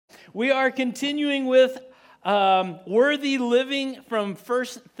We are continuing with worthy living from 1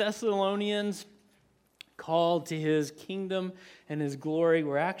 Thessalonians, called to his kingdom and his glory.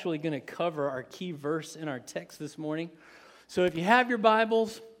 We're actually going to cover our key verse in our text this morning. So if you have your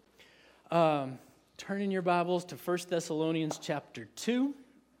Bibles, turn in your Bibles to 1 Thessalonians chapter 2.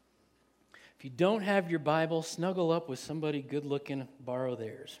 If you don't have your Bible, snuggle up with somebody good looking, borrow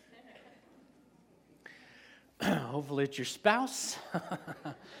theirs. Hopefully it's your spouse.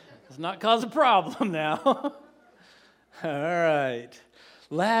 Does not cause a problem now. All right.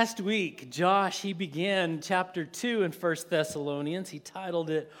 Last week, Josh, he began chapter 2 in 1 Thessalonians. He titled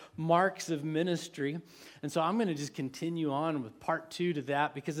it Marks of Ministry. And so I'm going to just continue on with part 2 to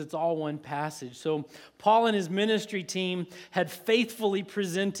that because it's all one passage. So Paul and his ministry team had faithfully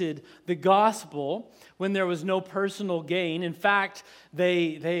presented the gospel when there was no personal gain. In fact,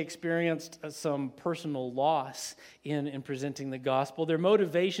 they experienced some personal loss in presenting the gospel. Their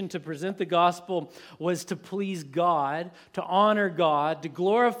motivation to present the gospel was to please God, to honor God, to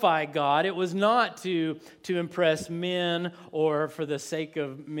glorify God. It was not to impress men or for the sake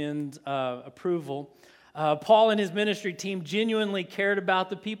of men's approval. Paul and his ministry team genuinely cared about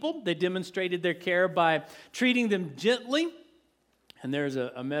the people. They demonstrated their care by treating them gently. And there's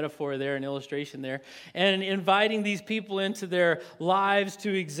a metaphor there, an illustration there. And inviting these people into their lives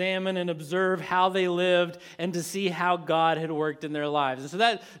to examine and observe how they lived and to see how God had worked in their lives. And so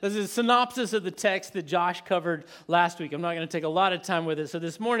that's a synopsis of the text that Josh covered last week. I'm not going to take a lot of time with it. So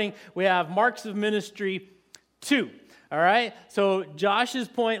this morning we have Marks of Ministry 2. All right, so Josh's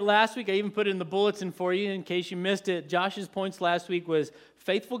point last week, I even put it in the bulletin for you in case you missed it. Josh's points last week was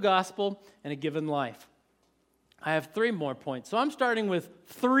faithful gospel and a given life. I have 3 more points. So I'm starting with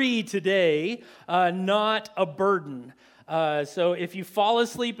 3 today, not a burden. So if you fall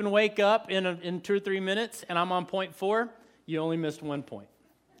asleep and wake up in 2 or 3 minutes and I'm on point 4, you only missed 1 point.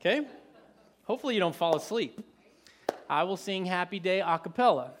 Okay? Hopefully you don't fall asleep. I will sing Happy Day a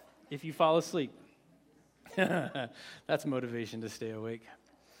cappella if you fall asleep. That's motivation to stay awake.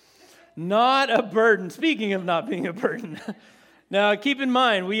 Not a burden. Speaking of not being a burden. Now, keep in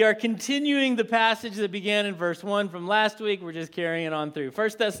mind, we are continuing the passage that began in verse 1 from last week. We're just carrying it on through. 1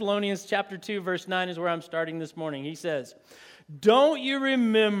 Thessalonians chapter 2, verse 9 is where I'm starting this morning. He says, "Don't you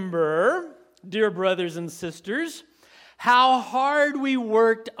remember, dear brothers and sisters, how hard we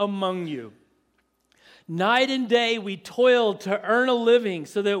worked among you? Night and day we toiled to earn a living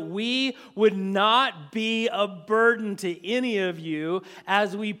so that we would not be a burden to any of you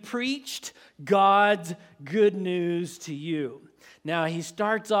as we preached God's good news to you." Now he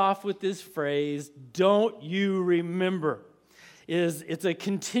starts off with this phrase, "Don't you remember?" It's a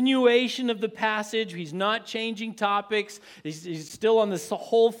continuation of the passage. He's not changing topics. He's still on this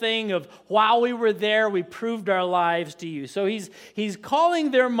whole thing of while we were there, we proved our lives to you. So he's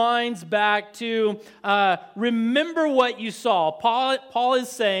calling their minds back to remember what you saw. Paul is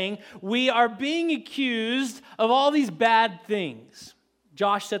saying we are being accused of all these bad things.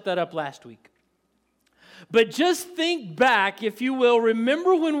 Josh set that up last week. But just think back, if you will,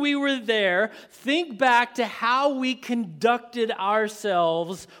 remember when we were there, think back to how we conducted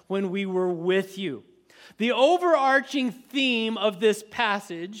ourselves when we were with you. The overarching theme of this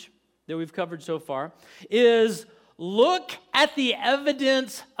passage that we've covered so far is look at the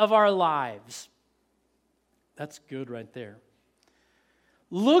evidence of our lives. That's good right there.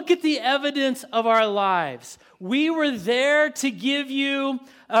 Look at the evidence of our lives. We were there to give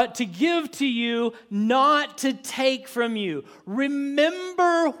to you, not to take from you.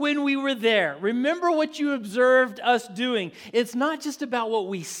 Remember when we were there. Remember what you observed us doing. It's not just about what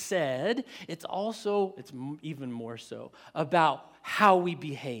we said. It's even more so about how we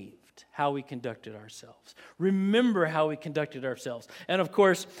behaved. How we conducted ourselves. Remember how we conducted ourselves. And of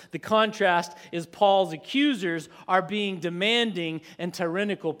course, the contrast is Paul's accusers are being demanding and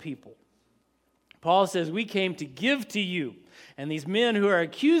tyrannical people. Paul says, we came to give to you. And these men who are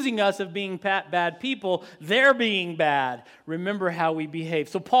accusing us of being bad people, they're being bad. Remember how we behave.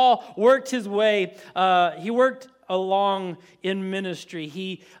 So Paul worked his way, he worked along in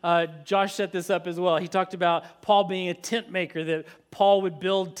ministry. Josh set this up as well. He talked about Paul being a tent maker, that Paul would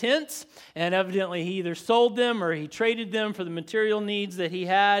build tents, and evidently he either sold them or he traded them for the material needs that he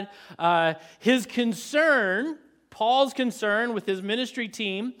had. Paul's concern with his ministry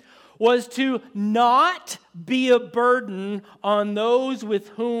team was to not be a burden on those with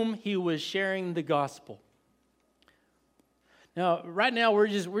whom he was sharing the gospel. Now, right now, we're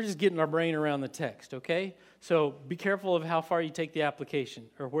just getting our brain around the text, okay? So be careful of how far you take the application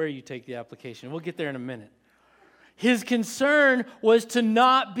or where you take the application. We'll get there in a minute. His concern was to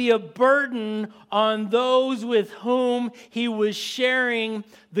not be a burden on those with whom he was sharing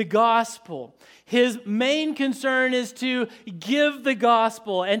the gospel. His main concern is to give the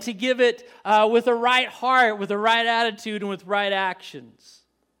gospel and to give it with a right heart, with a right attitude, and with right actions.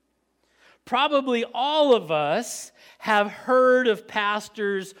 Probably all of us have heard of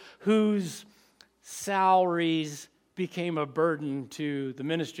pastors whose salaries became a burden to the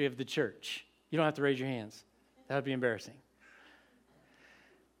ministry of the church. You don't have to raise your hands. That would be embarrassing.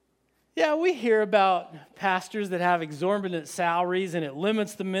 Yeah, we hear about pastors that have exorbitant salaries and it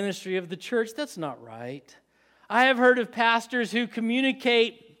limits the ministry of the church. That's not right. I have heard of pastors who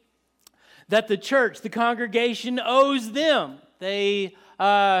communicate that the church, the congregation, owes them. They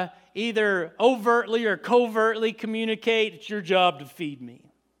either overtly or covertly communicate, it's your job to feed me.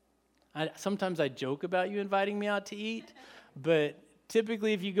 Sometimes I joke about you inviting me out to eat, but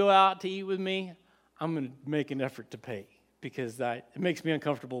typically if you go out to eat with me, I'm going to make an effort to pay because it makes me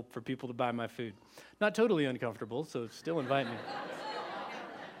uncomfortable for people to buy my food. Not totally uncomfortable, so still invite me.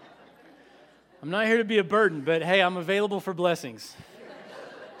 I'm not here to be a burden, but hey, I'm available for blessings.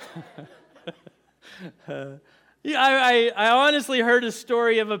 I honestly heard a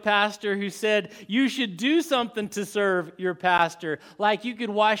story of a pastor who said, you should do something to serve your pastor, like you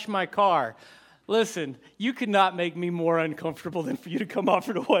could wash my car. Listen, you could not make me more uncomfortable than for you to come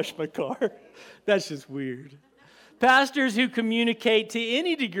offer to wash my car. That's just weird. Pastors who communicate to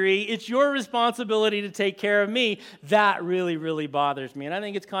any degree, it's your responsibility to take care of me. That really, really bothers me. And I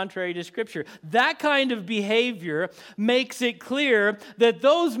think it's contrary to Scripture. That kind of behavior makes it clear that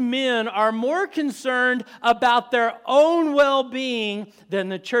those men are more concerned about their own well-being than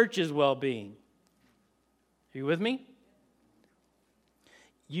the church's well-being. Are you with me?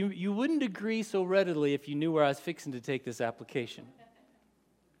 You wouldn't agree so readily if you knew where I was fixing to take this application.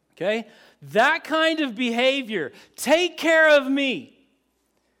 Okay? That kind of behavior, take care of me.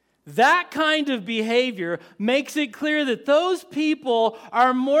 That kind of behavior makes it clear that those people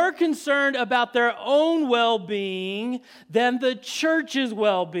are more concerned about their own well-being than the church's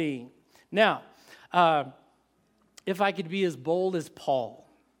well-being. Now, if I could be as bold as Paul,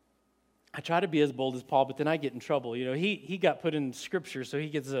 I try to be as bold as Paul, but then I get in trouble. You know, he got put in Scripture, so he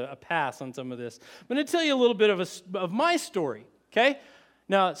gets a pass on some of this. I'm going to tell you a little bit of my story, okay?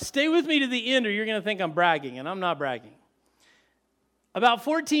 Now, stay with me to the end, or you're going to think I'm bragging, and I'm not bragging. About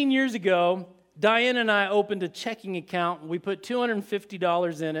 14 years ago, Diane and I opened a checking account. We put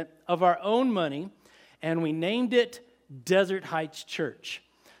 $250 in it of our own money, and we named it Desert Heights Church.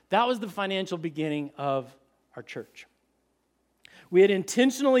 That was the financial beginning of our church. We had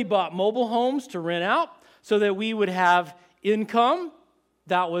intentionally bought mobile homes to rent out so that we would have income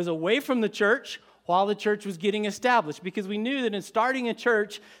that was away from the church while the church was getting established, because we knew that in starting a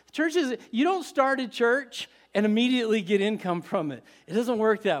church, you don't start a church and immediately get income from it. It doesn't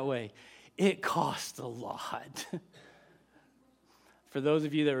work that way. It costs a lot. For those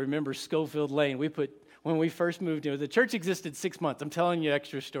of you that remember Schofield Lane, when we first moved in, the church existed 6 months. I'm telling you an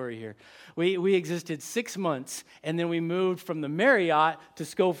extra story here. We existed 6 months, and then we moved from the Marriott to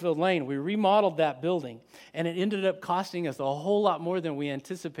Schofield Lane. We remodeled that building, and it ended up costing us a whole lot more than we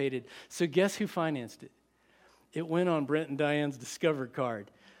anticipated. So guess who financed it? It went on Brent and Diane's Discover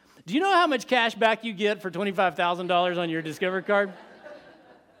card. Do you know how much cash back you get for $25,000 on your Discover card?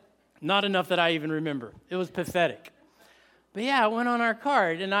 Not enough that I even remember. It was pathetic. But yeah, it went on our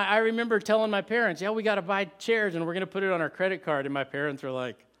card, and I remember telling my parents, we got to buy chairs, and we're going to put it on our credit card, and my parents were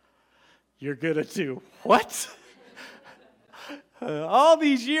like, you're going to do what? All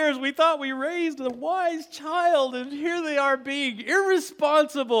these years, we thought we raised a wise child, and here they are being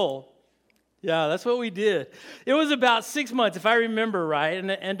irresponsible. Yeah, that's what we did. It was about 6 months, if I remember right,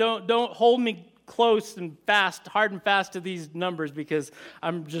 and don't hold me close and fast, hard and fast to these numbers because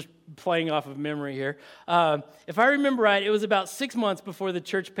I'm just playing off of memory here. If I remember right, it was about 6 months before the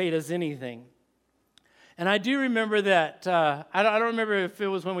church paid us anything. And I do remember that, I don't remember if it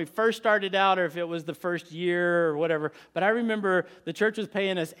was when we first started out or if it was the first year or whatever, but I remember the church was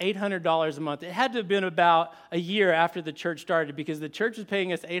paying us $800 a month. It had to have been about a year after the church started because the church was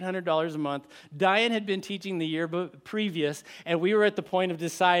paying us $800 a month. Diane had been teaching the year previous, and we were at the point of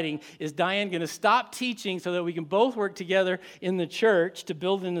deciding, is Diane going to stop teaching so that we can both work together in the church to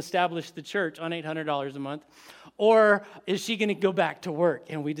build and establish the church on $800 a month? Or is she going to go back to work?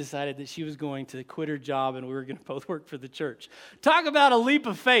 And we decided that she was going to quit her job and we were going to both work for the church. Talk about a leap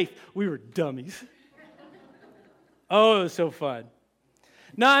of faith. We were dummies. Oh, it was so fun.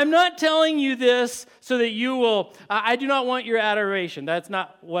 Now, I'm not telling you this so that you will, I do not want your adoration. That's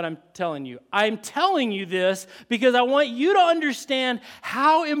not what I'm telling you. I'm telling you this because I want you to understand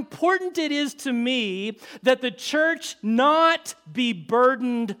how important it is to me that the church not be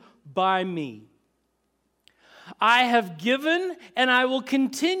burdened by me. I have given and I will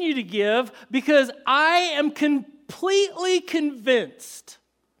continue to give because I am completely convinced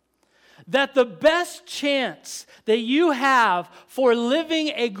that the best chance that you have for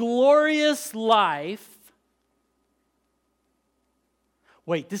living a glorious life.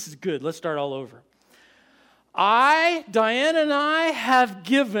 Wait, this is good. Let's start all over. Diane and I have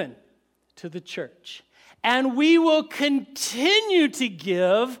given to the church, and we will continue to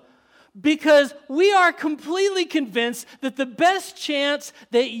give because we are completely convinced that the best chance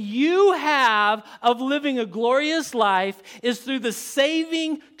that you have of living a glorious life is through the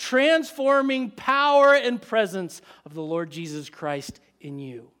saving, transforming power and presence of the Lord Jesus Christ in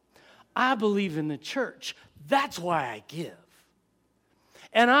you. I believe in the church. That's why I give.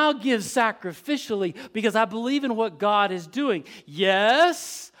 And I'll give sacrificially because I believe in what God is doing.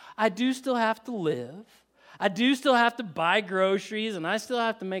 Yes, I do still have to live. I do still have to buy groceries, and I still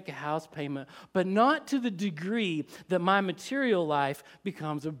have to make a house payment, but not to the degree that my material life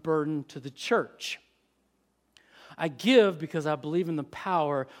becomes a burden to the church. I give because I believe in the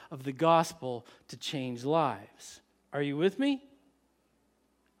power of the gospel to change lives. Are you with me?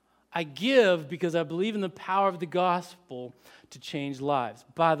 I give because I believe in the power of the gospel to change lives.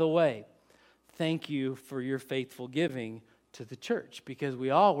 By the way, thank you for your faithful giving to the church because we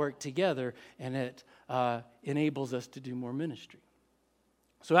all work together and it enables us to do more ministry.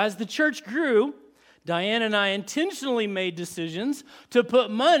 So as the church grew, Diane and I intentionally made decisions to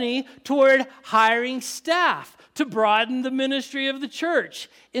put money toward hiring staff to broaden the ministry of the church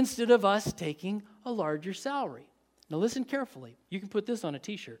instead of us taking a larger salary. Now listen carefully. You can put this on a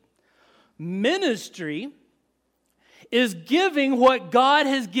t-shirt. Ministry is giving what God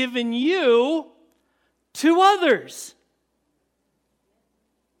has given you to others.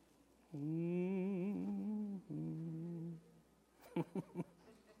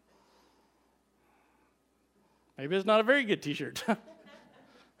 Maybe it's not a very good t-shirt.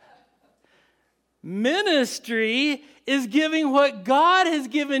 Ministry is giving what God has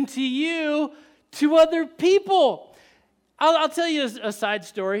given to you to other people. I'll tell you a side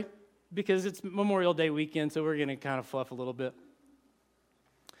story because it's Memorial Day weekend, so we're going to kind of fluff a little bit.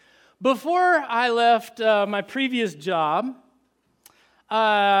 Before I left my previous job,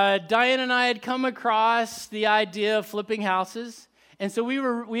 Diane and I had come across the idea of flipping houses. And so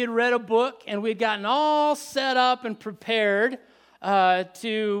we had read a book, and we had gotten all set up and prepared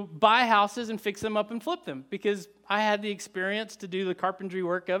to buy houses and fix them up and flip them because I had the experience to do the carpentry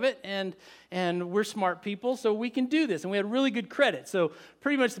work of it, and we're smart people, so we can do this. And we had really good credit, so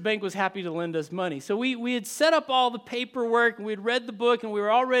pretty much the bank was happy to lend us money. So we had set up all the paperwork, and we had read the book, and we were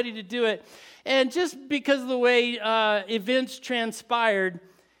all ready to do it. And just because of the way events transpired,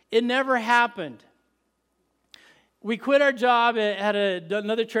 it never happened. We quit our job at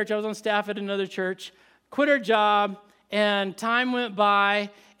another church. I was on staff at another church. Quit our job, and time went by,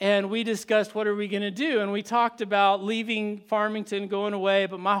 and we discussed what are we going to do. And we talked about leaving Farmington, going away,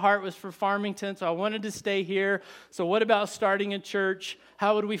 but my heart was for Farmington, so I wanted to stay here. So what about starting a church?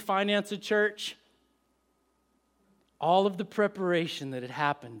 How would we finance a church? All of the preparation that had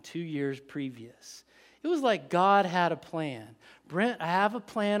happened 2 years previous. It was like God had a plan. Brent, I have a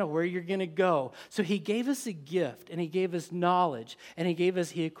plan of where you're going to go. So he gave us a gift, and he gave us knowledge, and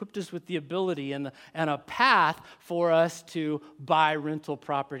he equipped us with the ability and a path for us to buy rental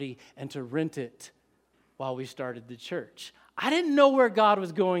property and to rent it while we started the church. I didn't know where God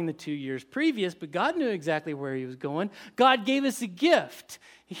was going the 2 years previous, but God knew exactly where he was going. God gave us a gift.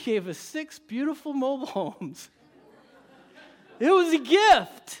 He gave us 6 beautiful mobile homes. It was a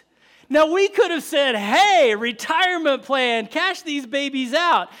gift. Now, we could have said, hey, retirement plan, cash these babies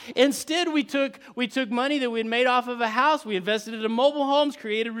out. Instead, we took money that we had made off of a house, we invested it in mobile homes,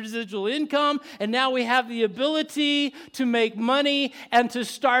 created residual income, and now we have the ability to make money and to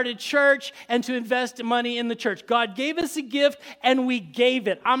start a church and to invest money in the church. God gave us a gift, and we gave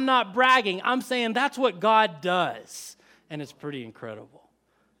it. I'm not bragging. I'm saying that's what God does, and it's pretty incredible.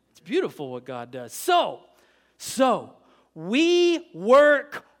 It's beautiful what God does. So we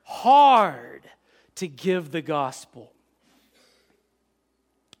work hard to give the gospel.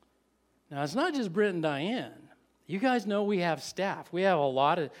 Now, it's not just Britt and Diane. You guys know we have staff. We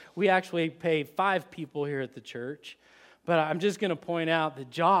actually pay 5 people here at the church. But I'm just going to point out that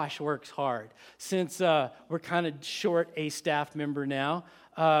Josh works hard. Since we're kind of short a staff member now,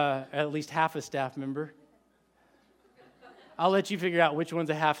 at least half a staff member. I'll let you figure out which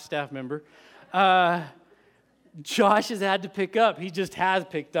one's a half staff member. Josh has had to pick up. He just has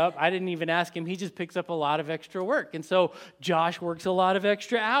picked up. I didn't even ask him. He just picks up a lot of extra work. And so Josh works a lot of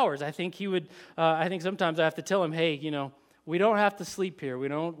extra hours. I think sometimes I have to tell him, hey, we don't have to sleep here.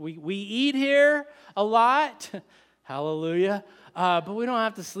 We eat here a lot. Hallelujah. But we don't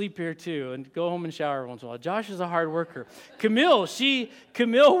have to sleep here too, and go home and shower once in a while. Josh is a hard worker. Camille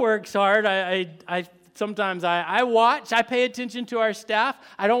works hard. Sometimes I watch, I pay attention to our staff.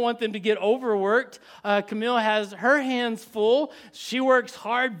 I don't want them to get overworked. Camille has her hands full. She works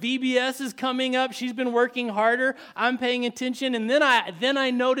hard. VBS is coming up. She's been working harder. I'm paying attention. And then I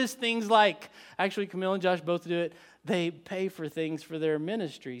notice things like, actually Camille and Josh both do it. They pay for things for their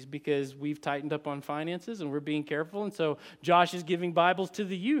ministries because we've tightened up on finances and we're being careful. And so Josh is giving Bibles to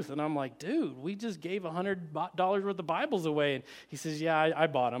the youth. And I'm like, dude, we just gave $100 worth of Bibles away. And he says, yeah, I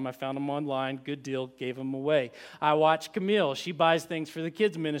bought them. I found them online. Good deal. Gave them away. I watch Camille. She buys things for the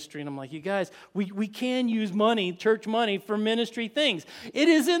kids ministry. And I'm like, you guys, we can use money, church money, for ministry things. It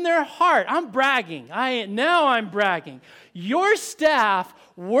is in their heart. I'm bragging. Now I'm bragging. Your staff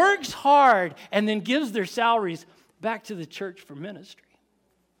works hard and then gives their salaries back to the church for ministry.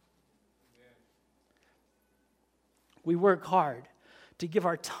 We work hard to give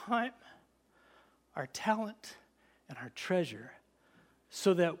our time, our talent, and our treasure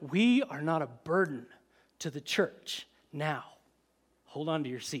so that we are not a burden to the church. Now, hold on to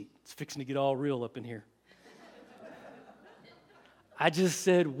your seat. It's fixing to get all real up in here. I just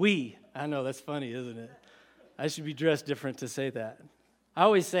said we. I know, that's funny, isn't it? I should be dressed different to say that. I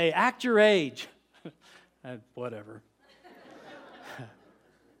always say, act your age. Whatever.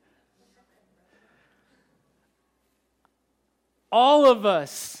 All of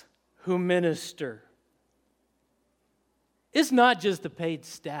us who minister, it's not just the paid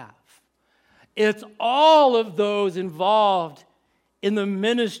staff. It's all of those involved in the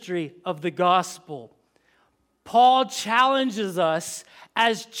ministry of the gospel. Paul challenges us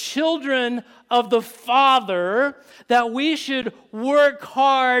as children of the Father that we should work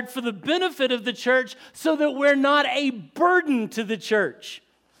hard for the benefit of the church so that we're not a burden to the church.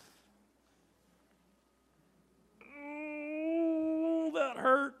 Oh, that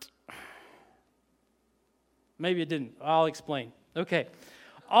hurt. Maybe it didn't. I'll explain. Okay.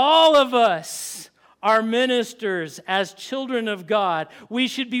 All of us are ministers as children of God. We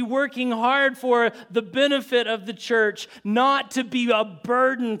should be working hard for the benefit of the church, not to be a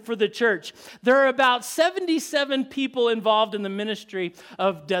burden for the church. There are about 77 people involved in the ministry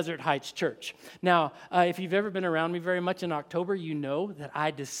of Desert Heights Church. Now, if you've ever been around me very much in October, you know that I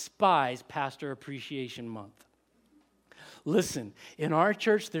despise Pastor Appreciation Month. Listen, in our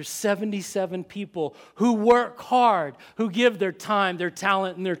church, there's 77 people who work hard, who give their time, their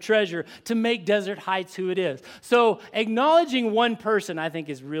talent, and their treasure to make Desert Heights who it is. So acknowledging one person, I think,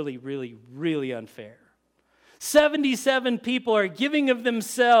 is really, really, really unfair. 77 people are giving of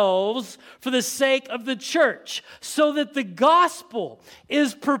themselves for the sake of the church so that the gospel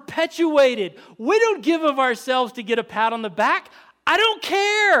is perpetuated. We don't give of ourselves to get a pat on the back. I don't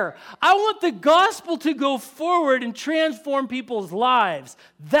care. I want the gospel to go forward and transform people's lives.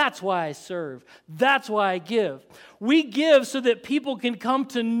 That's why I serve. That's why I give. We give so that people can come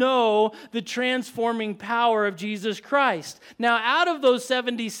to know the transforming power of Jesus Christ. Now, out of those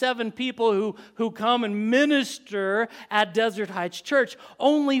 77 people who come and minister at Desert Heights Church,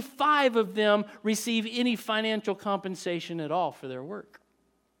 only 5 of them receive any financial compensation at all for their work.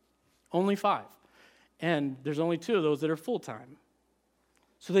 Only 5. And there's only 2 of those that are full-time.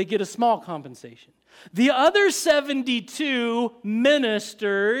 So they get a small compensation. The other 72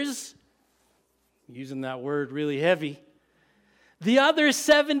 ministers, using that word really heavy, the other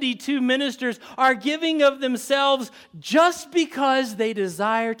 72 ministers are giving of themselves just because they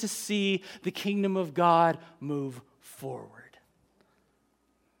desire to see the kingdom of God move forward.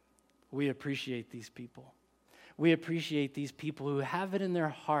 We appreciate these people. We appreciate these people who have it in their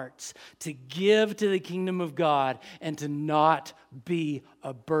hearts to give to the kingdom of God and to not be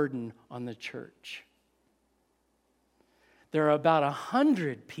a burden on the church. There are about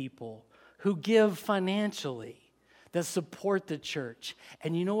 100 people who give financially that support the church.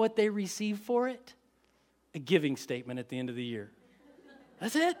 And you know what they receive for it? A giving statement at the end of the year.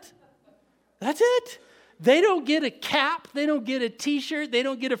 That's it. That's it. They don't get a cap. They don't get a t-shirt. They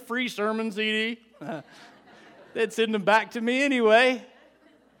don't get a free sermon CD. They'd send them back to me anyway.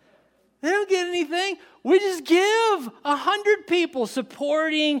 They don't get anything. We just give 100 people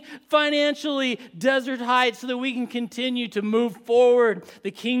supporting financially Desert Heights so that we can continue to move forward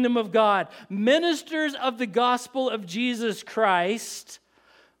the kingdom of God. Ministers of the gospel of Jesus Christ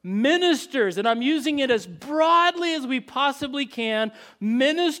Ministers, and I'm using it as broadly as we possibly can,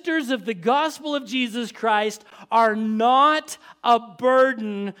 ministers of the gospel of Jesus Christ are not a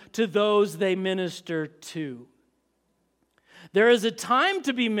burden to those they minister to. There is a time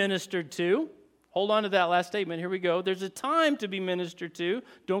to be ministered to. Hold on to that last statement. Here we go. There's a time to be ministered to.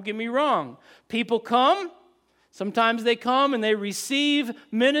 Don't get me wrong. People come. Sometimes they come and they receive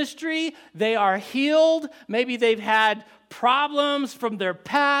ministry. They are healed. Maybe they've had problems from their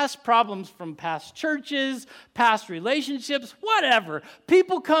past, problems from past churches, past relationships, whatever.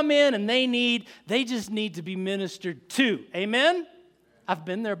 People come in and they just need to be ministered to. Amen? I've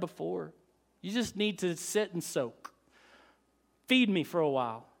been there before. You just need to sit and soak. Feed me for a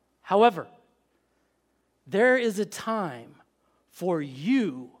while. However, there is a time for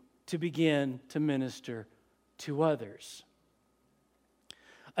you to begin to minister to others.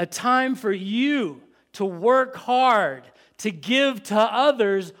 A time for you to work hard to give to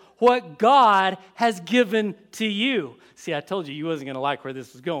others what God has given to you. See, I told you you wasn't going to like where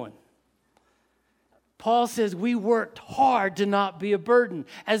this was going. Paul says we worked hard to not be a burden.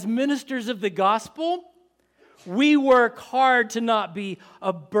 As ministers of the gospel, we work hard to not be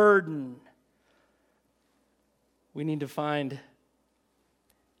a burden. We need to find,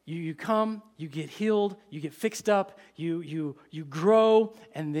 you come, you get healed, you get fixed up, you grow,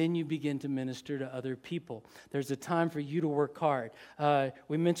 and then you begin to minister to other people. There's a time for you to work hard.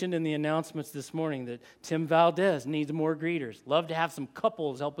 We mentioned in the announcements this morning that Tim Valdez needs more greeters. Love to have some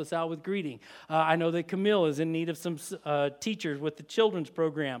couples help us out with greeting. I know that Camille is in need of some teachers with the children's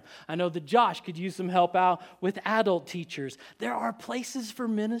program. I know that Josh could use some help out with adult teachers. There are places for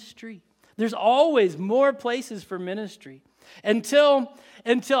ministry. There's always more places for ministry. Until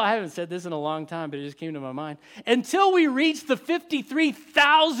I haven't said this in a long time, but it just came to my mind. Until we reach the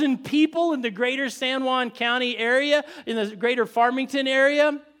 53,000 people in the greater San Juan County area, in the greater Farmington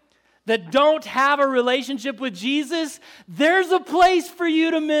area, that don't have a relationship with Jesus, there's a place for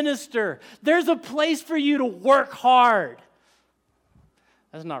you to minister. There's a place for you to work hard.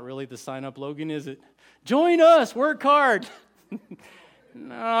 That's not really the sign-up slogan, is it? Join us, work hard.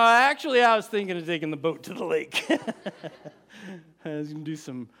 No, actually, I was thinking of taking the boat to the lake. I was going to do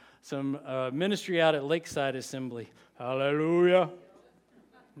some ministry out at Lakeside Assembly. Hallelujah.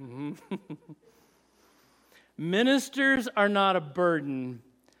 Mm-hmm. Ministers are not a burden.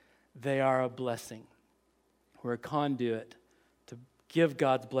 They are a blessing. We're a conduit to give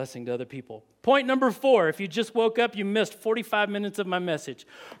God's blessing to other people. Point number 4. If you just woke up, you missed 45 minutes of my message.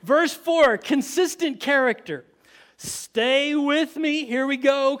 Verse 4, consistent character. Stay with me. Here we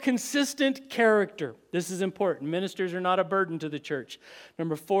go. Consistent character. This is important. Ministers are not a burden to the church.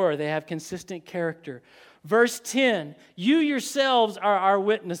 Number 4, they have consistent character. Verse 10, you yourselves are our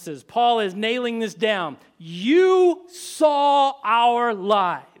witnesses. Paul is nailing this down. You saw our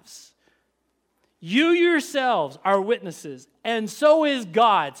lives. You yourselves are witnesses, and so is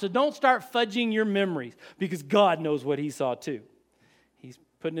God. So don't start fudging your memories, because God knows what he saw too. He's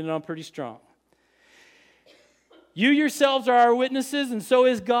putting it on pretty strong. You yourselves are our witnesses, and so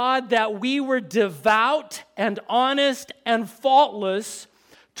is God, that we were devout and honest and faultless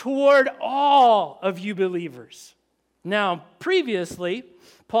toward all of you believers. Now, previously,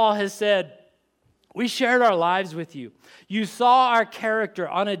 Paul has said, we shared our lives with you. You saw our character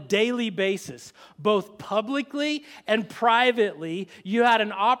on a daily basis, both publicly and privately. You had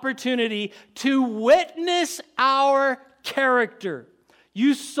an opportunity to witness our character.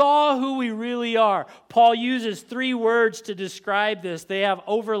 You saw who we really are. Paul uses 3 words to describe this. They have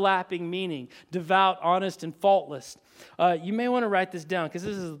overlapping meaning: devout, honest, and faultless. You may want to write this down, because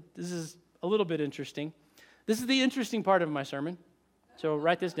this is a little bit interesting. This is the interesting part of my sermon. So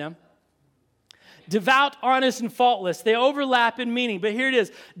write this down. Devout, honest, and faultless. They overlap in meaning, but here it is.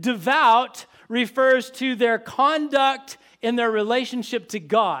 Devout refers to their conduct in their relationship to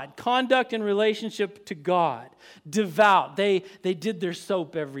God. Conduct in relationship to God. Devout. They did their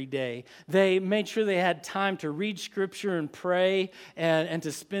soap every day. They made sure they had time to read Scripture and pray and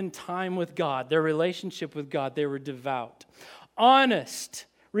to spend time with God. Their relationship with God. They were devout. Honest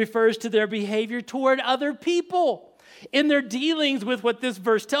refers to their behavior toward other people. In their dealings with what this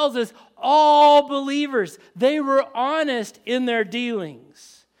verse tells us, all believers, they were honest in their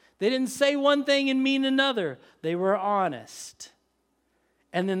dealings. They didn't say one thing and mean another. They were honest.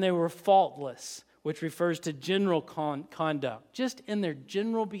 And then they were faultless, which refers to general conduct. Just in their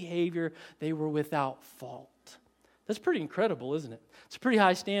general behavior, they were without fault. That's pretty incredible, isn't it? It's a pretty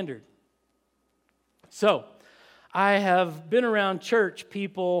high standard. So, I have been around church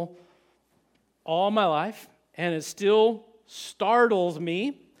people all my life, and it still startles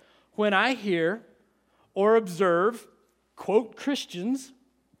me when I hear or observe, quote, Christians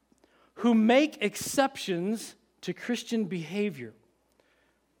who make exceptions to Christian behavior.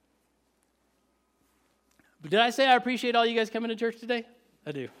 But did I say I appreciate all you guys coming to church today?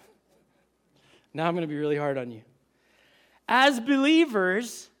 I do. Now I'm going to be really hard on you. As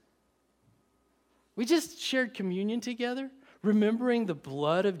believers, we just shared communion together, remembering the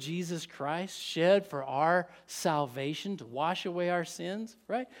blood of Jesus Christ shed for our salvation to wash away our sins,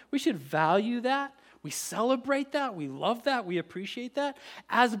 right? We should value that. We celebrate that. We love that. We appreciate that.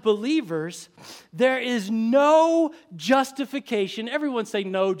 As believers, there is no justification. Everyone say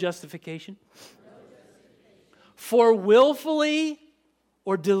no justification. For willfully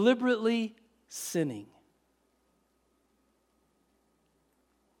or deliberately sinning.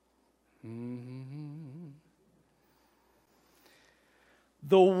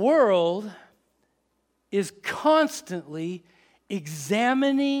 The world is constantly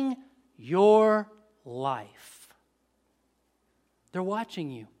examining your life. They're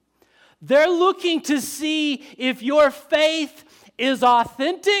watching you. They're looking to see if your faith is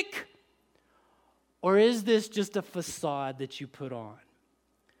authentic, or is this just a facade that you put on?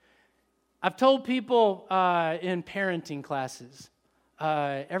 I've told people in parenting classes,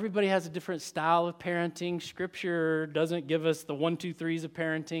 everybody has a different style of parenting. Scripture doesn't give us the 1, 2, 3s of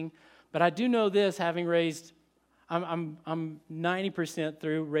parenting. But I do know this, having raised, I'm 90%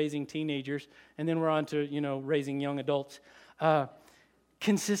 through raising teenagers, and then we're on to, raising young adults.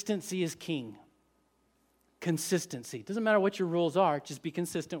 Consistency is king. Consistency. Doesn't matter what your rules are, just be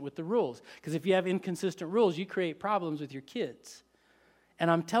consistent with the rules. Because if you have inconsistent rules, you create problems with your kids. And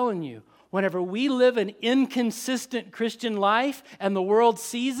I'm telling you, whenever we live an inconsistent Christian life and the world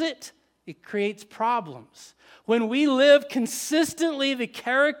sees it, it creates problems. When we live consistently the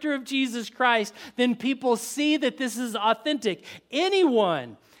character of Jesus Christ, then people see that this is authentic.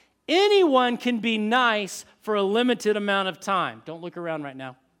 Anyone can be nice for a limited amount of time. Don't look around right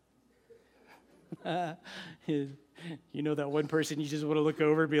now. You know that one person you just want to look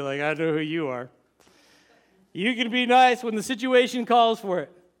over and be like, I know who you are. You can be nice when the situation calls for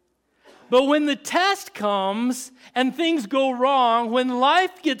it. But when the test comes and things go wrong, when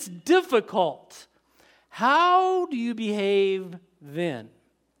life gets difficult, how do you behave then?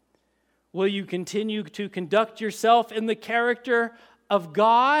 Will you continue to conduct yourself in the character of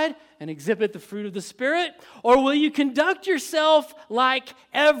God and exhibit the fruit of the Spirit? Or will you conduct yourself like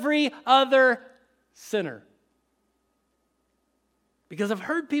every other sinner? Because I've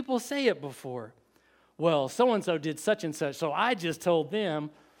heard people say it before. Well, so-and-so did such and such, so I just told them.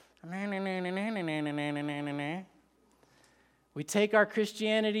 We take our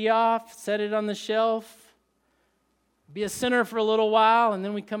Christianity off, set it on the shelf, be a sinner for a little while, and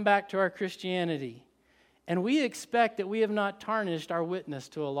then we come back to our Christianity. And we expect that we have not tarnished our witness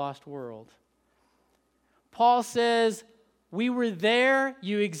to a lost world. Paul says, we were there,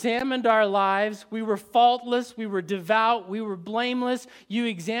 you examined our lives, we were faultless, we were devout, we were blameless, you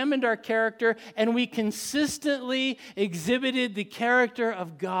examined our character, and we consistently exhibited the character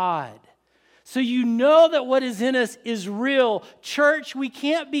of God. So you know that what is in us is real. Church, we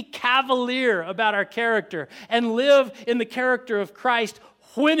can't be cavalier about our character and live in the character of Christ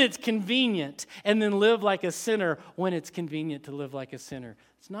when it's convenient, and then live like a sinner when it's convenient to live like a sinner.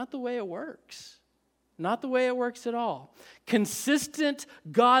 It's not the way it works. Not the way it works at all. Consistent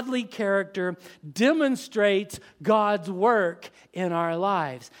godly character demonstrates God's work in our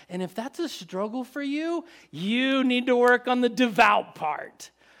lives. And if that's a struggle for you, you need to work on the devout part.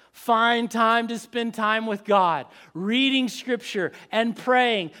 Find time to spend time with God, reading Scripture and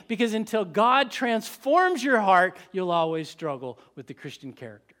praying, because until God transforms your heart, you'll always struggle with the Christian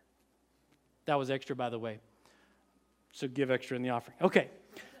character. That was extra, by the way. So give extra in the offering. Okay.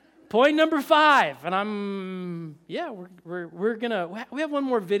 Point number 5, and we're gonna, we have one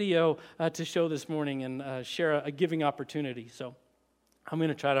more video to show this morning and share a giving opportunity. So I'm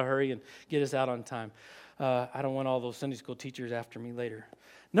gonna try to hurry and get us out on time. I don't want all those Sunday school teachers after me later.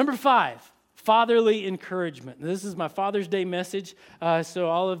 Number 5, fatherly encouragement. This is my Father's Day message. So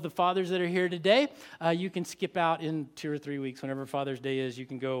all of the fathers that are here today, you can skip out in 2 or 3 weeks. Whenever Father's Day is, you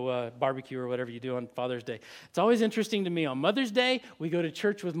can go barbecue or whatever you do on Father's Day. It's always interesting to me. On Mother's Day, we go to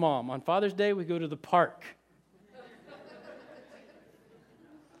church with Mom. On Father's Day, we go to the park.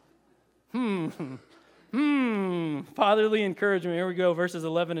 Fatherly encouragement. Here we go, verses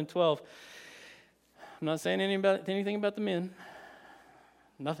 11 and 12. I'm not saying anything about the men.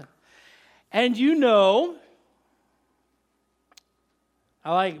 Nothing. And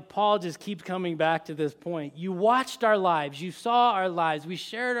Paul just keeps coming back to this point. You watched our lives. You saw our lives. We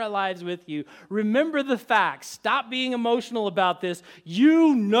shared our lives with you. Remember the facts. Stop being emotional about this.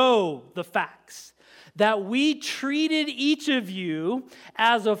 You know the facts. that we treated each of you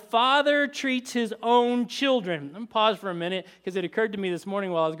as a father treats his own children. Let me pause for a minute because it occurred to me this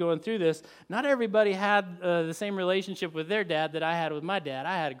morning while I was going through this. Not everybody had the same relationship with their dad that I had with my dad.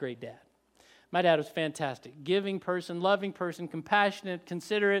 I had a great dad. My dad was fantastic. Giving person, loving person, compassionate,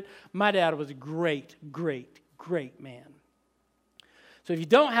 considerate. My dad was a great, great, great man. So if you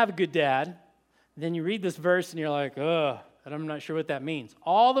don't have a good dad, then you read this verse and you're like, ugh, and I'm not sure what that means.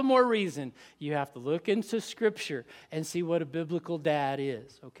 All the more reason you have to look into Scripture and see what a biblical dad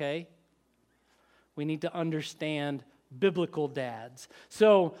is, okay? We need to understand biblical dads.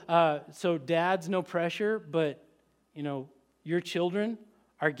 So dads, no pressure, but, your children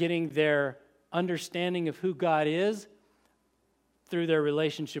are getting their understanding of who God is through their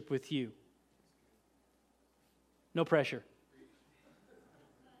relationship with you. No pressure.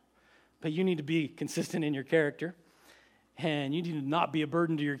 But you need to be consistent in your character. And you need to not be a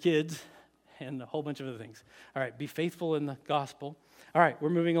burden to your kids and a whole bunch of other things. All right, be faithful in the gospel. All right, we're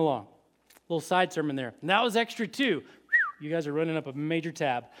moving along. Little side sermon there. And that was extra 2. You guys are running up a major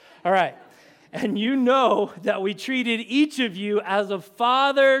tab. All right. And you know that we treated each of you as a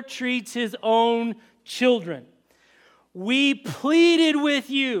father treats his own children. We pleaded with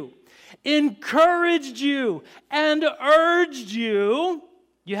you, encouraged you, and urged you.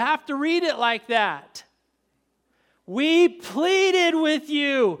 You have to read it like that. We pleaded with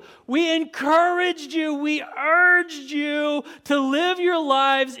you, we encouraged you, we urged you to live your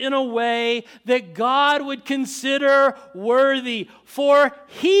lives in a way that God would consider worthy. For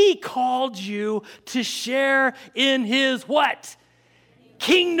He called you to share in His what?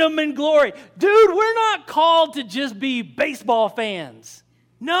 Kingdom and glory. Dude, we're not called to just be baseball fans.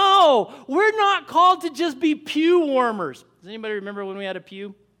 No, we're not called to just be pew warmers. Does anybody remember when we had a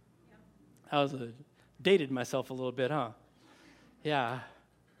pew? Dated myself a little bit, huh? Yeah.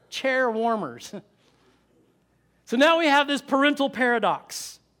 Chair warmers. So now we have this parental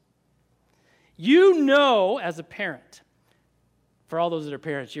paradox. You know, as a parent, for all those that are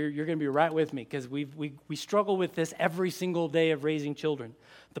parents, you're going to be right with me because we struggle with this every single day of raising children.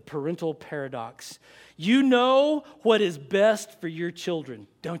 The parental paradox. You know what is best for your children,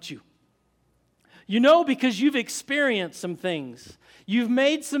 don't you? You know because you've experienced some things. You've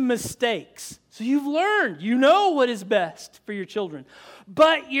made some mistakes. So you've learned. You know what is best for your children.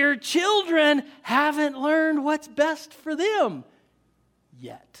 But your children haven't learned what's best for them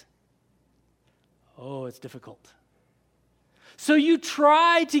yet. Oh, it's difficult. So you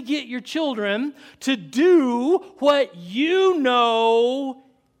try to get your children to do what you know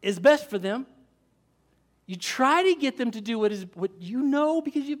is best for them. You try to get them to do what you know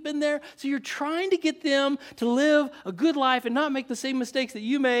because you've been there. So you're trying to get them to live a good life and not make the same mistakes that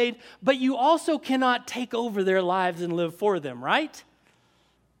you made, but you also cannot take over their lives and live for them, right?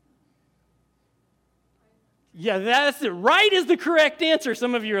 Yeah, that's it. Right is the correct answer.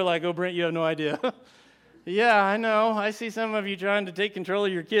 Some of you are like, oh, Brent, you have no idea. Yeah, I know. I see some of you trying to take control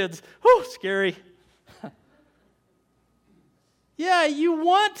of your kids. Whew, scary. Yeah, you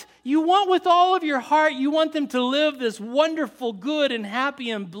want with all of your heart, you want them to live this wonderful, good, and happy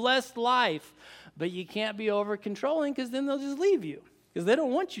and blessed life. But you can't be over-controlling because then they'll just leave you. Because they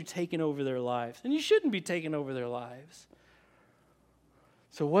don't want you taking over their lives. And you shouldn't be taking over their lives.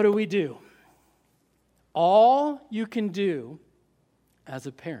 So what do? All you can do as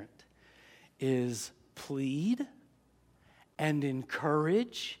a parent is plead and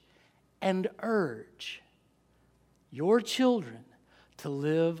encourage and urge your children to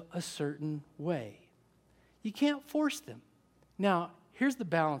live a certain way. You can't force them. Now, here's the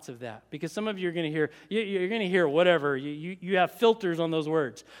balance of that, because some of you are going to hear, you're going to hear whatever. You have filters on those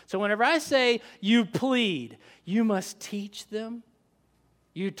words. So whenever I say you plead, you must teach them,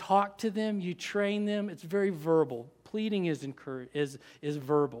 you talk to them, you train them. It's very verbal. Pleading is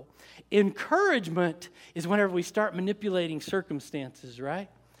verbal. Encouragement is whenever we start manipulating circumstances, right?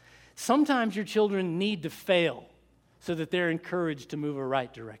 Sometimes your children need to fail so that they're encouraged to move a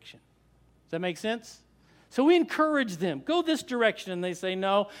right direction. Does that make sense? So we encourage them, go this direction, and they say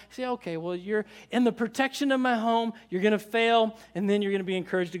no. Say, okay, well, you're in the protection of my home, you're going to fail, and then you're going to be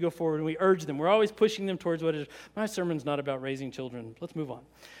encouraged to go forward, and we urge them. We're always pushing them towards what it is. My sermon's not about raising children. Let's move on.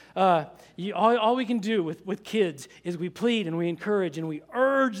 All we can do with kids is we plead and we encourage and we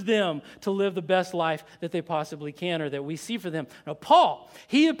urge them to live the best life that they possibly can or that we see for them. Now, Paul,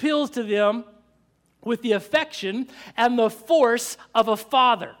 he appeals to them with the affection and the force of a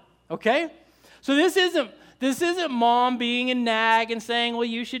father, okay? So this isn't This isn't mom being a nag and saying, well,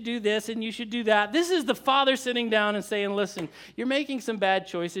 you should do this and you should do that. This is the father sitting down and saying, listen, you're making some bad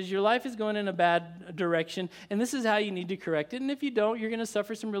choices. Your life is going in a bad direction, and this is how you need to correct it. And if you don't, you're going to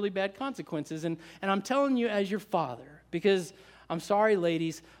suffer some really bad consequences. And I'm telling you as your father, because I'm sorry,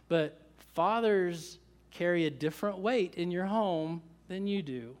 ladies, but fathers carry a different weight in your home than you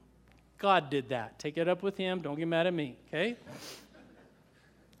do. God did that. Take it up with him. Don't get mad at me, okay?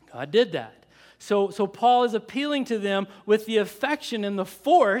 God did that. So Paul is appealing to them with the affection and the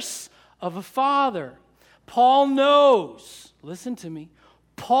force of a father. Paul knows, listen to me,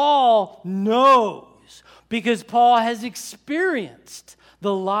 Paul knows because Paul has experienced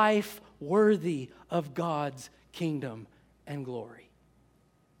the life worthy of God's kingdom and glory.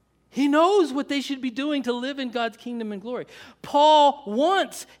 He knows what they should be doing to live in God's kingdom and glory. Paul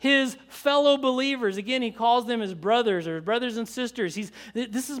wants his fellow believers, again, he calls them his brothers or brothers and sisters.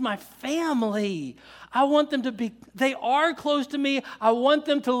 This is my family. I want them to be, they are close to me. I want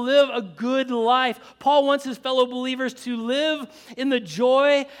them to live a good life. Paul wants his fellow believers to live in the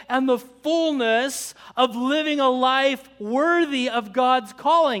joy and the fullness of living a life worthy of God's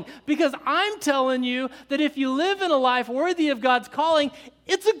calling. Because I'm telling you that if you live in a life worthy of God's calling,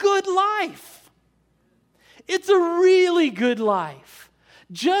 it's a good life. It's a really good life.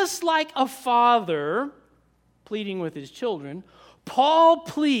 Just like a father pleading with his children, Paul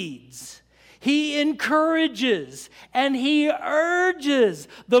pleads, he encourages, and he urges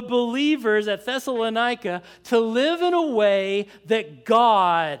the believers at Thessalonica to live in a way that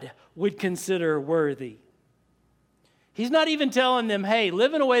God would consider worthy. He's not even telling them, hey,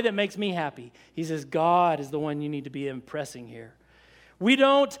 live in a way that makes me happy. He says, God is the one you need to be impressing here. We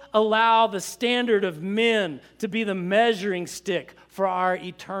don't allow the standard of men to be the measuring stick for our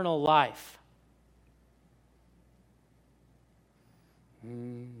eternal life.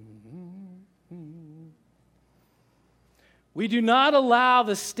 We do not allow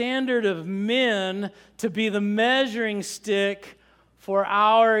the standard of men to be the measuring stick for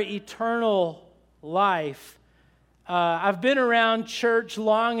our eternal life. I've been around church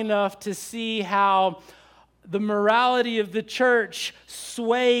long enough to see how the morality of the church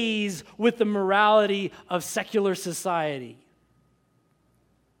sways with the morality of secular society.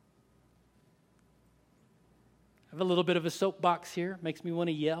 I have a little bit of a soapbox here. Makes me want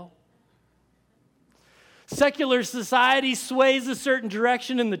to yell. Secular society sways a certain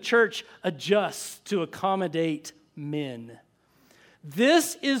direction and the church adjusts to accommodate men.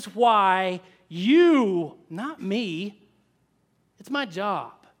 This is why you, not me, it's my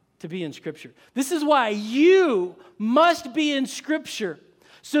job to be in Scripture. This is why you must be in Scripture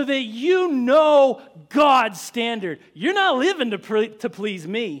so that you know God's standard. You're not living to please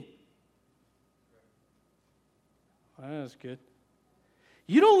me. Well, that's good.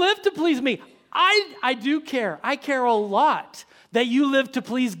 You don't live to please me. I do care. I care a lot that you live to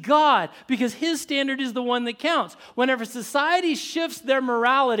please God because His standard is the one that counts. Whenever society shifts their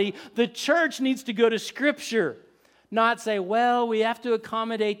morality, the church needs to go to Scripture. Not say, well, we have to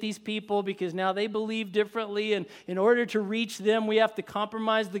accommodate these people because now they believe differently, and in order to reach them, we have to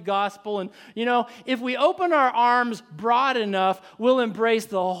compromise the gospel. And, if we open our arms broad enough, we'll embrace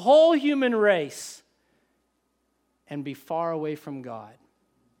the whole human race and be far away from God.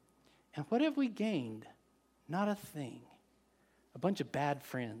 And what have we gained? Not a thing. A bunch of bad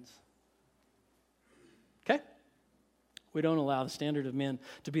friends. Okay? We don't allow the standard of men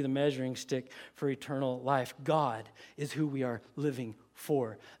to be the measuring stick for eternal life. God is who we are living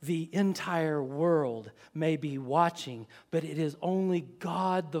for. The entire world may be watching, but it is only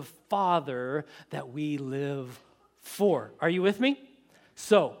God the Father that we live for. Are you with me?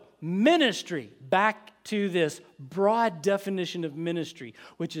 So, ministry, back to this broad definition of ministry,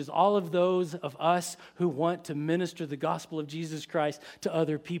 which is all of those of us who want to minister the gospel of Jesus Christ to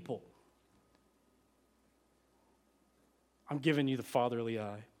other people. I'm giving you the fatherly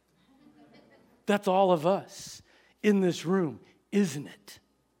eye. That's all of us in this room, isn't it?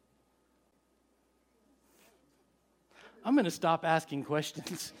 I'm going to stop asking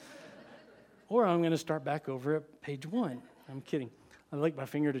questions, or I'm going to start back over at page 1. I'm kidding. I like my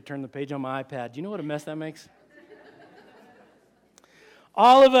finger to turn the page on my iPad. Do you know what a mess that makes?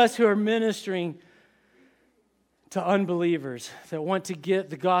 All of us who are ministering to unbelievers that want to get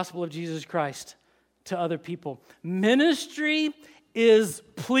the gospel of Jesus Christ to other people. Ministry is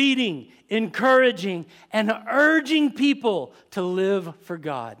pleading, encouraging, and urging people to live for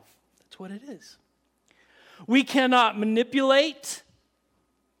God. That's what it is. We cannot manipulate,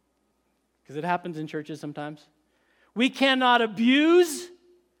 because it happens in churches sometimes. We cannot abuse.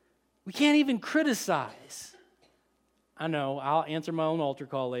 We can't even criticize. I know, I'll answer my own altar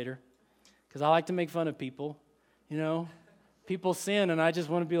call later. because I like to make fun of people, People sin, and I just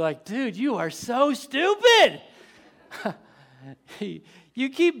want to be like, dude, you are so stupid. You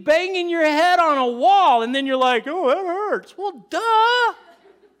keep banging your head on a wall, and then you're like, oh, that hurts. Well, duh.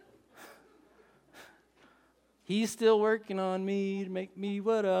 He's still working on me to make me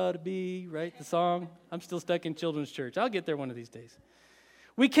what I ought to be, right? The song. I'm still stuck in children's church. I'll get there one of these days.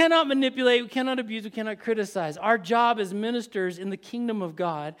 We cannot manipulate, we cannot abuse, we cannot criticize. Our job as ministers in the kingdom of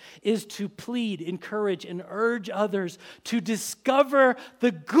God is to plead, encourage, and urge others to discover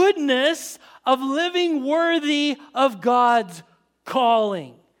the goodness of living worthy of God's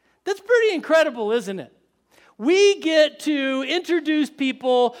calling. That's pretty incredible, isn't it? We get to introduce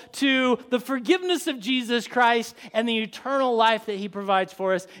people to the forgiveness of Jesus Christ and the eternal life that He provides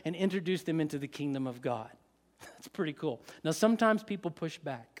for us and introduce them into the kingdom of God. That's pretty cool. Now, sometimes people push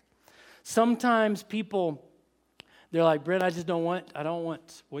back. Sometimes people, they're like, Brent, I don't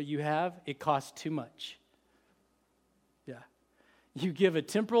want what you have. It costs too much. Yeah. You give a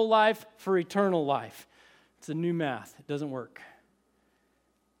temporal life for eternal life. It's a new math. It doesn't work.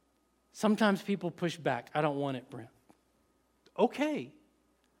 Sometimes people push back. I don't want it, Brent. Okay.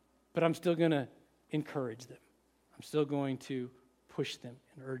 But I'm still going to encourage them. I'm still going to push them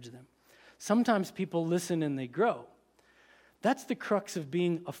and urge them. Sometimes people listen and they grow. That's the crux of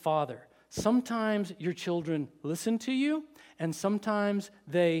being a father. Sometimes your children listen to you, and sometimes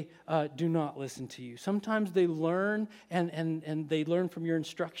they do not listen to you. Sometimes they learn and they learn from your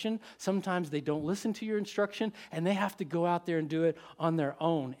instruction. Sometimes they don't listen to your instruction, and they have to go out there and do it on their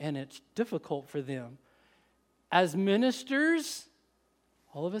own, and it's difficult for them. As ministers,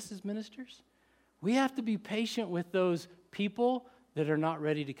 all of us as ministers, we have to be patient with those people that are not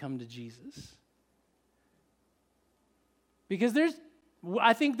ready to come to Jesus. Because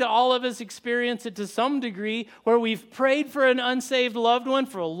I think that all of us experience it to some degree where we've prayed for an unsaved loved one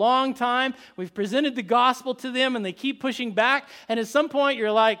for a long time. We've presented the gospel to them and they keep pushing back. And at some point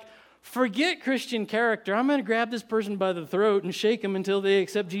you're like, forget Christian character. I'm going to grab this person by the throat and shake them until they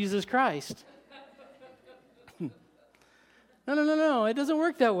accept Jesus Christ. No. It doesn't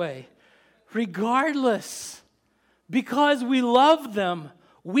work that way. Regardless, because we love them,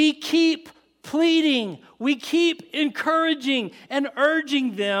 we keep pleading, we keep encouraging and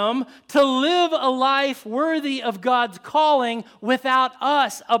urging them to live a life worthy of God's calling without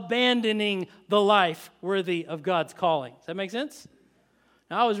us abandoning the life worthy of God's calling. Does that make sense?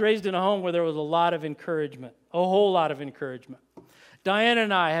 Now, I was raised in a home where there was a lot of encouragement, a whole lot of encouragement. Diana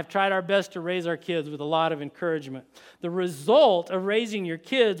and I have tried our best to raise our kids with a lot of encouragement. The result of raising your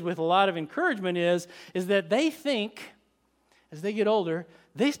kids with a lot of encouragement is that they think, as they get older,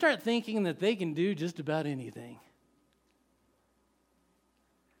 they start thinking that they can do just about anything.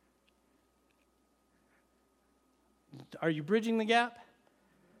 Are you bridging the gap?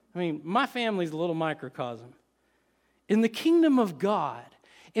 I mean, my family's a little microcosm. In the kingdom of God,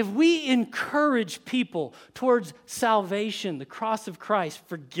 if we encourage people towards salvation, the cross of Christ,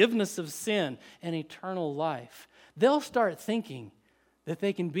 forgiveness of sin, and eternal life, they'll start thinking that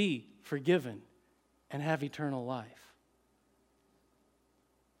they can be forgiven and have eternal life.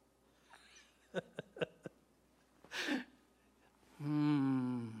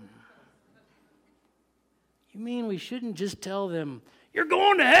 You mean we shouldn't just tell them, you're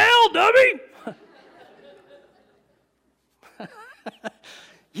going to hell, dummy?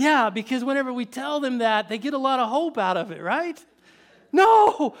 Yeah, because whenever we tell them that, they get a lot of hope out of it, right?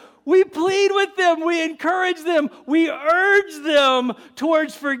 No, we plead with them, we encourage them, we urge them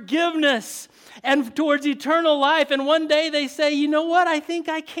towards forgiveness and towards eternal life. And one day they say, you know what, I think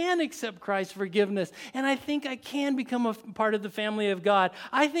I can accept Christ's forgiveness, and I think I can become a part of the family of God.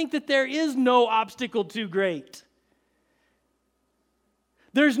 I think that there is no obstacle too great.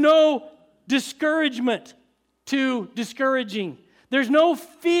 There's no discouragement too discouraging. There's no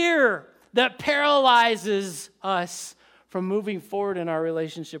fear that paralyzes us from moving forward in our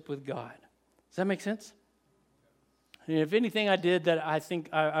relationship with God. Does that make sense? And if anything I did that I think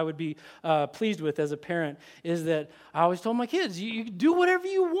I would be pleased with as a parent is that I always told my kids, you do whatever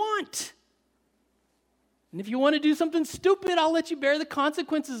you want. And if you want to do something stupid, I'll let you bear the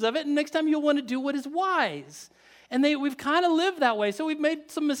consequences of it. And next time you'll want to do what is wise. And we've kind of lived that way. So we've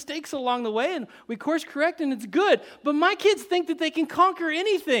made some mistakes along the way, and we course correct, and it's good. But my kids think that they can conquer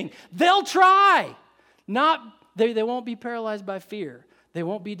anything. They'll try. They won't be paralyzed by fear. They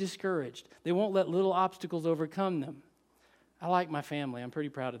won't be discouraged. They won't let little obstacles overcome them. I like my family. I'm pretty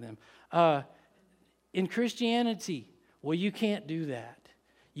proud of them. In Christianity, well, you can't do that.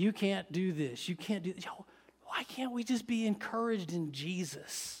 You can't do this. You can't do that. Why can't we just be encouraged in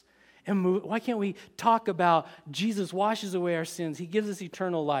Jesus and why can't we talk about Jesus washes away our sins? He gives us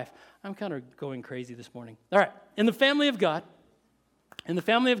eternal life. I'm kind of going crazy this morning. All right, in the family of God,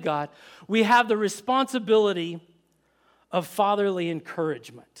 we have the responsibility of fatherly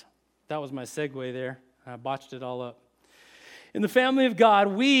encouragement. That was my segue there. I botched it all up. In the family of God,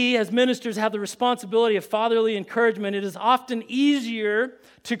 we as ministers have the responsibility of fatherly encouragement. It is often easier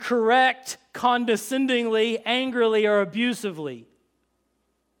to correct condescendingly, angrily, or abusively.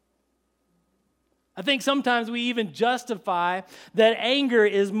 I think sometimes we even justify that anger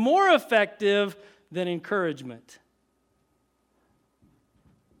is more effective than encouragement.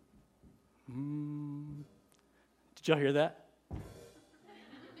 Did y'all hear that?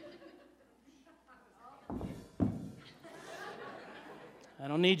 I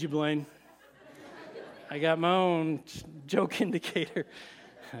don't need you, Blaine. I got my own joke indicator.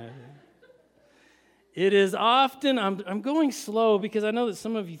 It is often, I'm going slow because I know that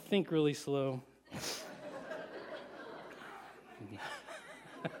some of you think really slow.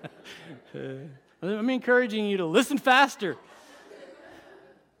 I'm encouraging you to listen faster.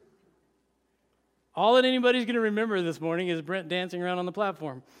 All that anybody's going to remember this morning is Brent dancing around on the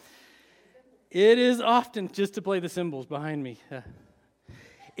platform. It is often, just to play the cymbals behind me,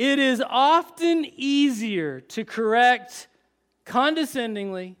 it is often easier to correct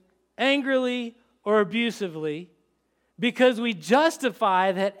condescendingly, angrily, or abusively because we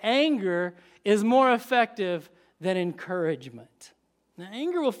justify that anger is more effective than encouragement. Now,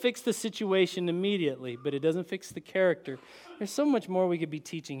 anger will fix the situation immediately, but it doesn't fix the character. There's so much more we could be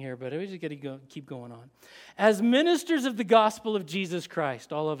teaching here, but we just got to keep going on. As ministers of the gospel of Jesus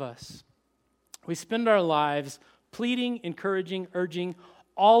Christ, all of us, we spend our lives pleading, encouraging, urging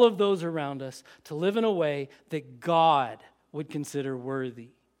all of those around us to live in a way that God would consider worthy.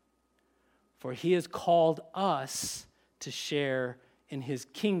 For He has called us to share in His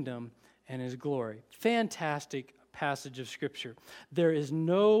kingdom and His glory. Fantastic passage of Scripture. This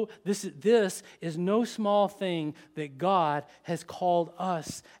is no small thing that God has called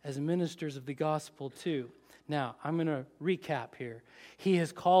us as ministers of the gospel to. Now, I'm going to recap here. He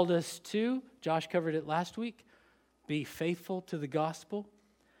has called us to, Josh covered it last week, be faithful to the gospel.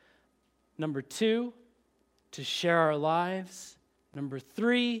 Number 2, to share our lives. Number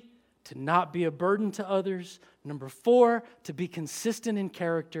 3, to not be a burden to others. Number 4, to be consistent in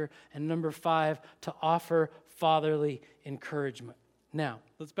character. And number 5, to offer fatherly encouragement. Now,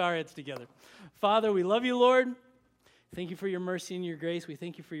 let's bow our heads together. Father, we love you, Lord. Thank you for your mercy and your grace. We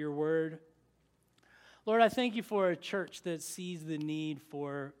thank you for your word. Lord, I thank you for a church that sees the need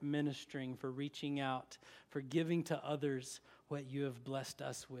for ministering, for reaching out, for giving to others what you have blessed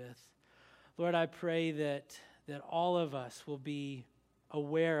us with. Lord, I pray that all of us will be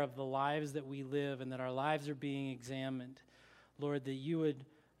aware of the lives that we live and that our lives are being examined. Lord, that you would,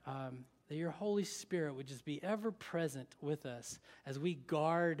 that your Holy Spirit would just be ever present with us as we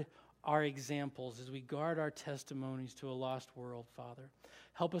guard our examples, as we guard our testimonies to a lost world, Father.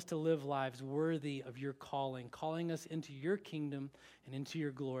 Help us to live lives worthy of your calling us into your kingdom and into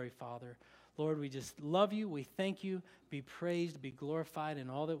your glory, Father. Lord, we just love you. We thank you. Be praised, be glorified in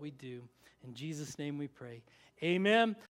all that we do. In Jesus' name we pray. Amen.